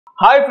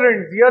Hi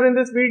friends, here in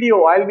this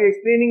video I'll be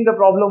explaining the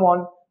problem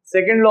on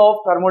second law of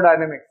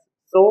thermodynamics.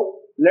 So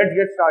let's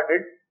get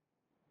started.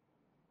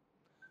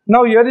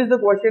 Now here is the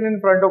question in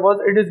front of us.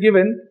 It is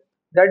given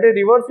that a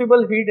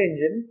reversible heat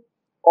engine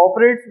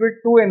operates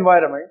with two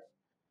environments.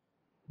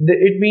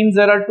 It means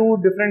there are two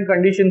different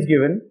conditions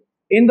given.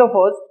 In the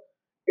first,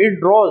 it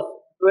draws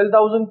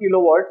 12,000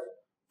 kilowatts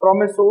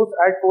from a source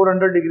at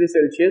 400 degrees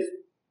Celsius,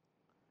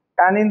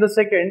 and in the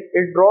second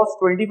it draws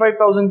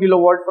 25,000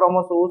 kilowatt from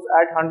a source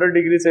at 100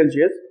 degrees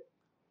Celsius.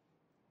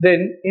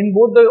 Then in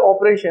both the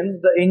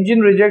operations the engine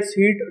rejects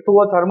heat to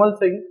a thermal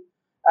sink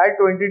at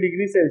 20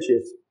 degrees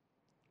Celsius.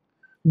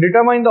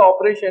 Determine the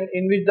operation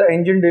in which the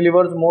engine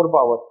delivers more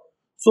power.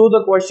 So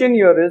the question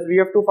here is we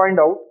have to find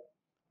out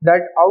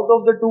that out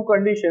of the two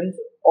conditions,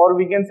 or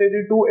we can say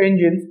the two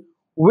engines,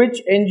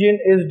 which engine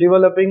is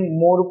developing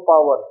more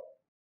power.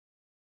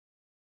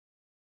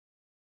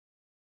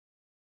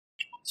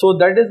 So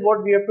that is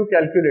what we have to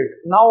calculate.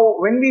 Now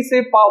when we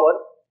say power,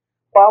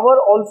 power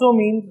also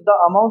means the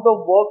amount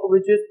of work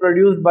which is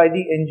produced by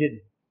the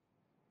engine,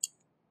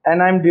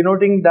 and I am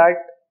denoting that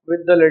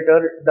with the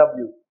letter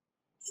W.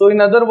 So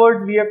in other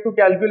words, we have to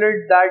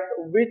calculate that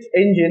which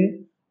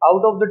engine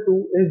out of the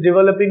two is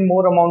developing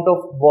more amount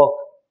of work.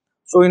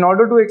 So in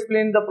order to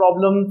explain the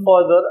problem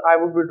further, I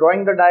would be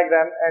drawing the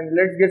diagram, and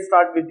let's get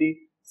started with the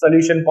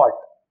solution part.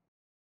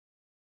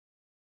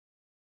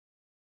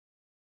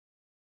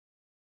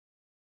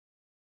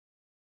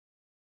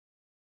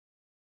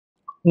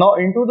 Now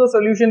into the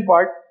solution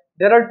part,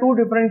 there are two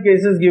different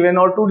cases given,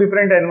 or two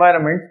different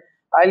environments.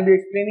 I'll be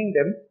explaining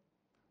them.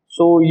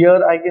 So here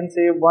I can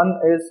say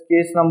one is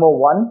case number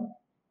 1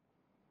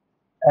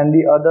 and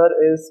the other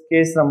is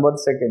case number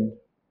 2.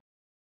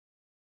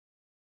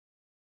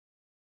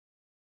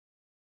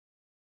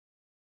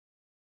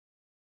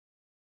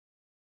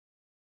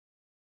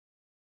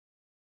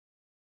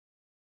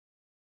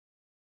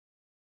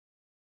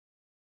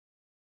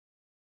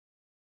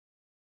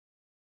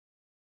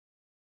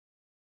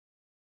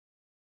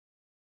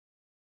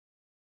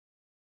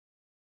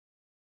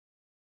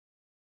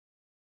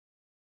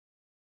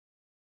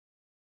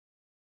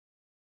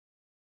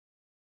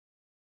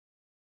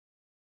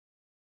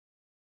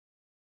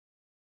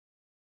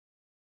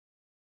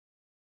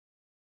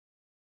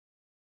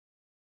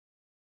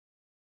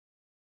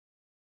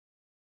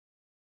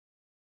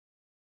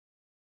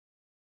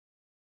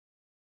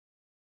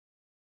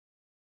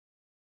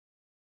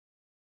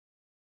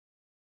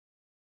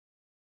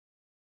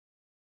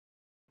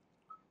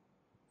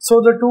 So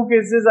the two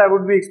cases I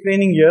would be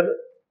explaining here,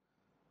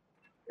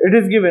 it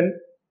is given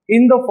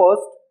in the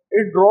first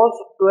it draws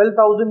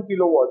 12,000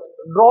 kilowatt.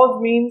 Draws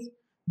means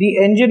the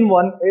engine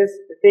 1 is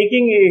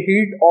taking a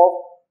heat of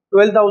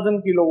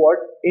 12,000 kilowatt.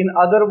 In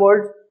other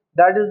words,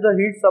 that is the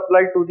heat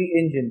supplied to the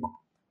engine.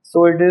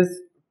 So it is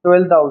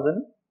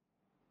 12,000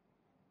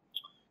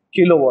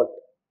 kilowatt.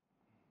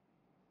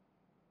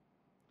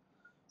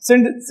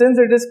 Since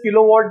it is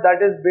kilowatt, that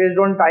is based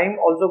on time,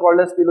 also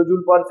called as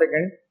kilojoule per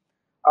second,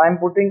 I am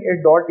putting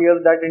a dot here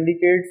that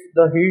indicates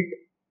the heat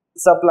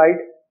supplied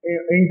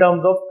in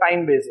terms of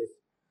time basis.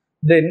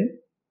 Then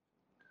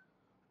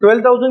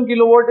 12,000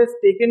 kilowatt is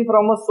taken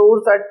from a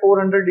source at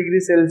 400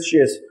 degrees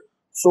Celsius.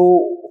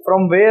 So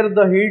from where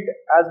the heat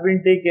has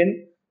been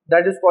taken,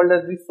 that is called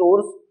as the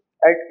source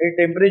at a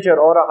temperature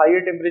or a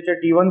higher temperature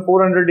T1,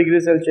 400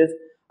 degrees Celsius.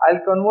 I'll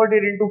convert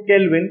it into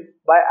Kelvin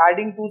by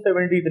adding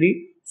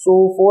 273.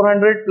 So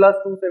 400 plus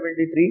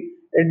 273,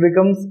 it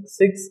becomes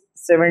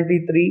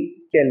 673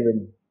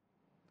 Kelvin.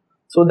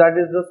 So that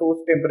is the source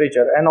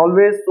temperature, and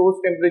always source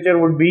temperature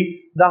would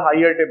be the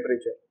higher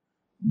temperature.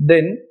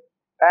 Then,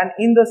 and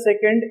in the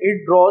second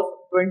it draws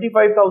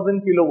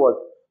 25,000 kilowatt.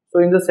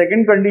 So in the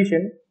second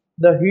condition,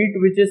 the heat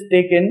which is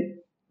taken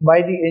by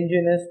the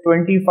engine is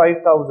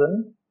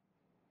 25,000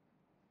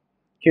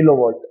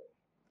 kilowatt,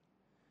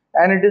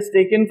 and it is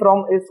taken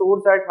from a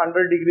source at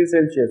 100 degrees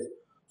Celsius.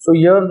 So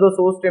here the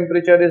source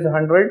temperature is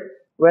 100.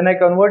 When I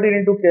convert it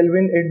into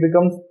Kelvin, it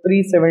becomes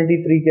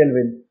 373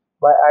 Kelvin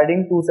by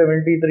adding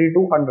 273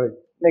 to 100.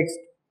 Next,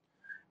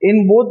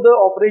 in both the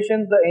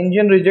operations, the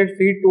engine rejects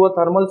heat to a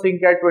thermal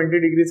sink at 20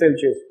 degrees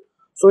Celsius.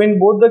 So in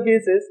both the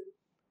cases,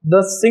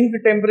 the sink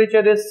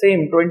temperature is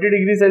same, 20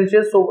 degrees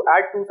Celsius. So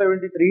at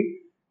 273,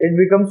 it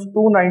becomes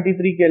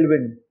 293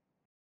 Kelvin.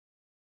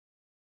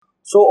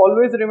 So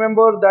always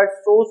remember that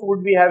source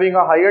would be having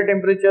a higher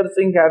temperature,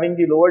 sink having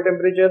the lower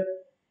temperature.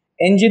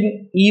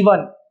 Engine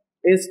E1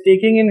 is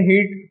taking in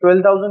heat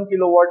 12,000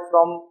 kilowatt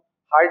from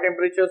high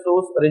temperature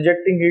source,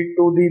 rejecting heat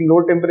to the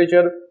low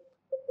temperature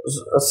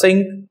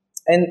sink,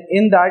 and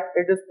in that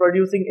it is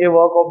producing a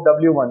work of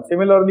W1.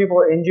 Similarly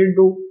for engine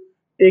 2,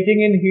 taking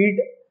in heat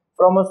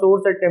from a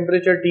source at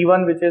temperature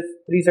T1, which is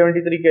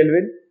 373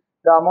 Kelvin,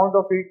 the amount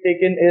of heat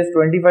taken is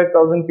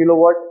 25,000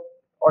 kilowatt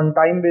on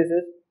time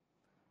basis.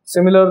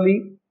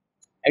 Similarly,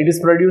 it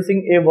is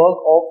producing a work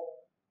of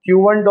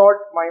Q1 dot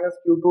minus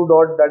Q2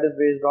 dot, that is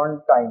based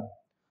on time.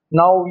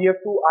 Now we have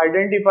to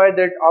identify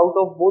that out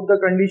of both the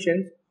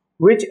conditions,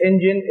 which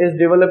engine is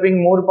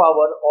developing more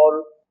power,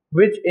 or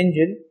which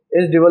engine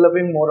is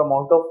developing more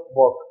amount of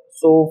work.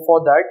 So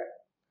for that,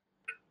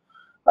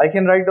 I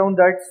can write down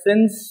that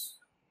since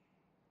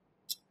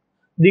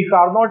the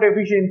Carnot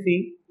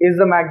efficiency is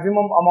the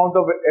maximum amount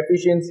of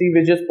efficiency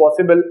which is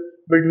possible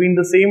between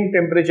the same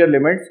temperature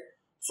limits.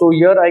 So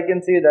here I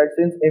can say that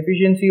since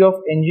efficiency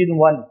of engine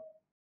 1,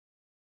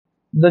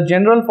 the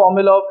general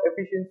formula of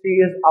efficiency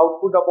is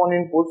output upon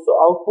input. So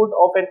output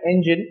of an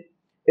engine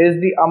is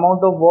the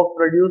amount of work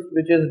produced,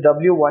 which is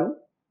W1,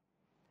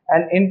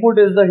 and input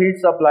is the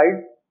heat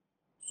supplied,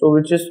 so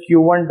which is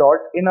Q1 dot.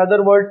 In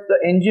other words, the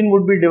engine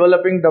would be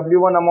developing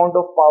W1 amount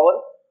of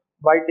power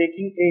by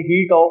taking a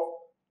heat of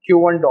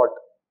Q1 dot.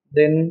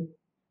 Then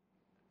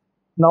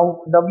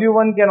now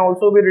W1 can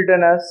also be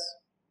written as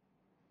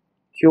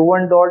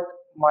Q1 dot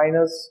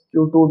minus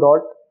Q2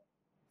 dot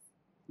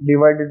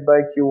divided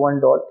by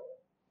Q1 dot,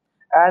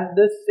 and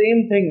this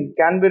same thing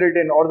can be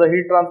written, or the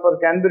heat transfer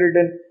can be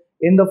written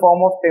in the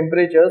form of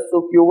temperature.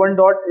 So Q1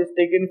 dot is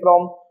taken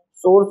from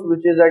source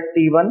which is at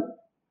T1,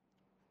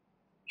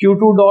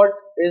 Q2 dot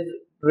is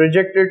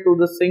rejected to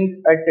the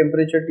sink at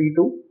temperature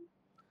T2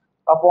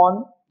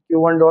 upon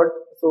Q1 dot,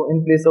 so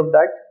in place of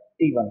that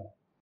T1.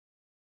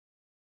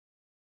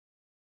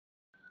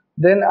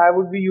 Then I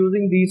would be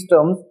using these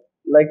terms,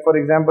 like for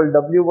example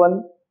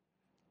W1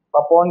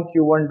 upon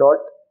Q1 dot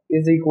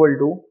is equal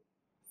to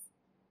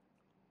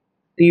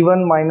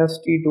T1 minus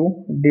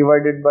T2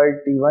 divided by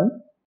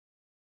T1.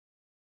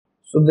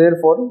 So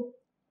therefore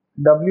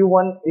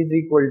W1 is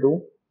equal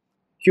to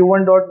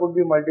Q1 dot would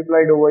be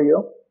multiplied over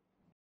here,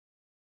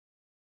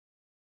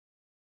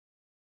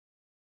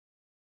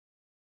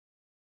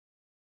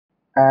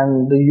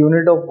 and the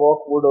unit of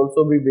work would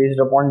also be based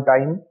upon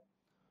time.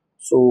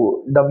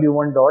 So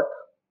W1 dot,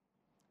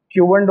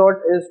 Q1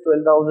 dot is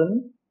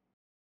 12,000,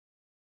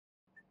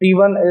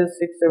 T1 is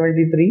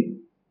 673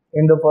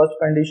 in the first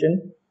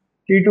condition,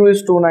 T2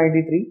 is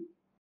 293.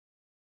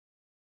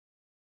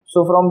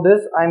 So from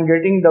this I am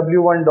getting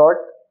W1 dot,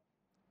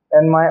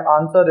 and my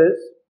answer is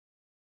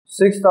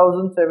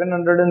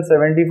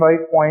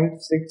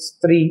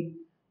 6775.63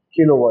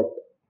 kilowatt.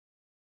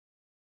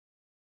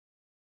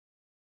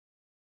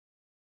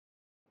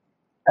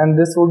 And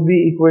this would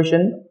be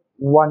equation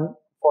 1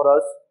 for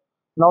us.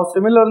 Now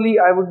similarly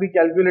I would be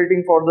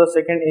calculating for the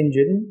second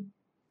engine.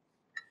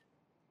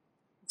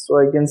 So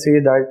I can say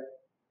that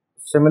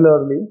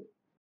similarly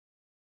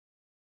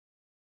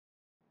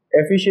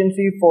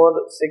efficiency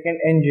for second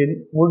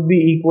engine would be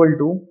equal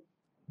to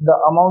the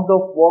amount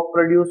of work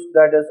produced,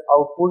 that is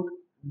output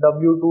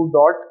W2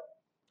 dot,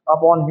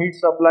 upon heat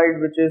supplied,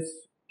 which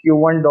is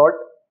Q1 dot.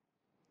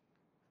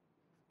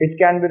 It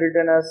can be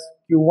written as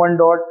Q1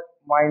 dot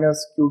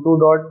minus Q2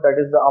 dot, that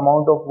is the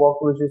amount of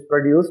work which is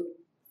produced,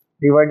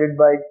 divided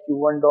by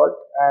Q1 dot,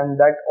 and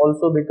that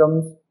also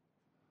becomes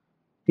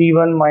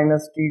T1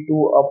 minus T2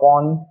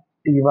 upon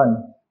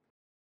T1.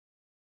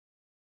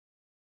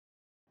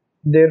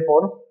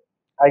 Therefore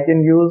I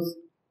can use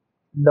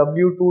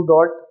W2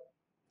 dot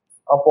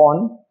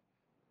upon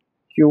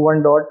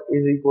Q1 dot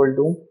is equal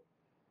to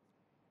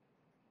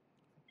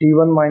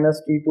T1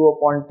 minus T2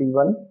 upon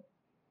T1.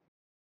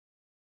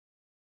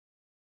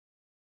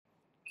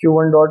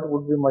 Q1 dot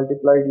would be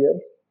multiplied here,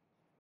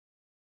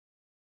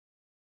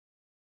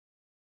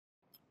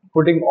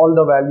 putting all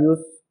the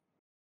values.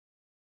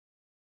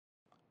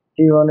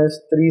 T1 is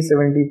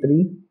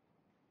 373.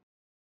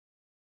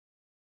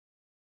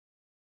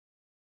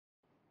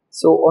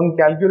 So on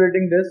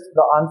calculating this,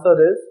 the answer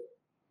is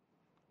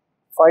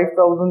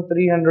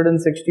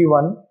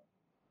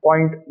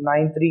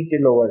 5361.93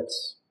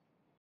 kilowatts.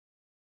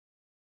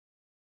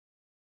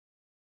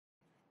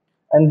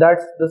 And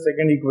that's the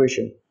second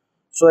equation.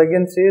 So I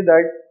can say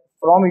that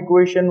from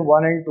equation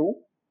 1 and 2,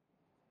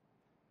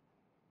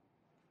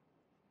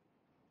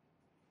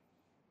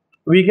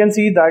 we can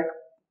see that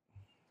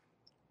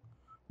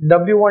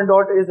W1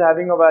 dot is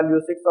having a value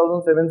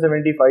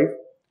 6775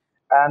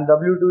 and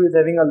W2 is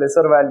having a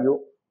lesser value.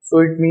 So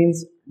it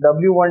means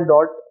W1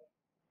 dot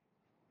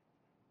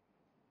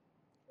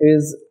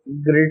is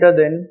greater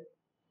than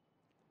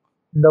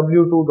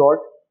W2 dot.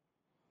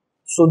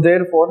 So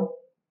therefore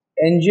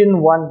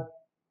engine 1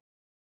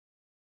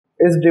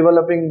 is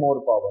developing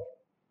more power.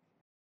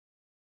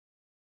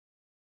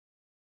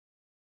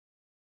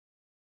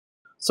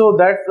 So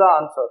that's the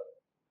answer.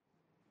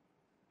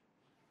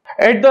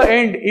 At the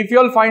end, if you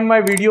all find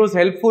my videos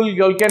helpful,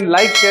 you all can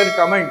like, share,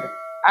 comment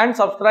and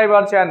subscribe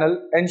our channel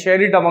and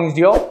share it amongst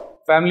your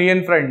family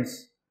and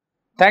friends.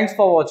 Thanks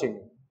for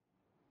watching.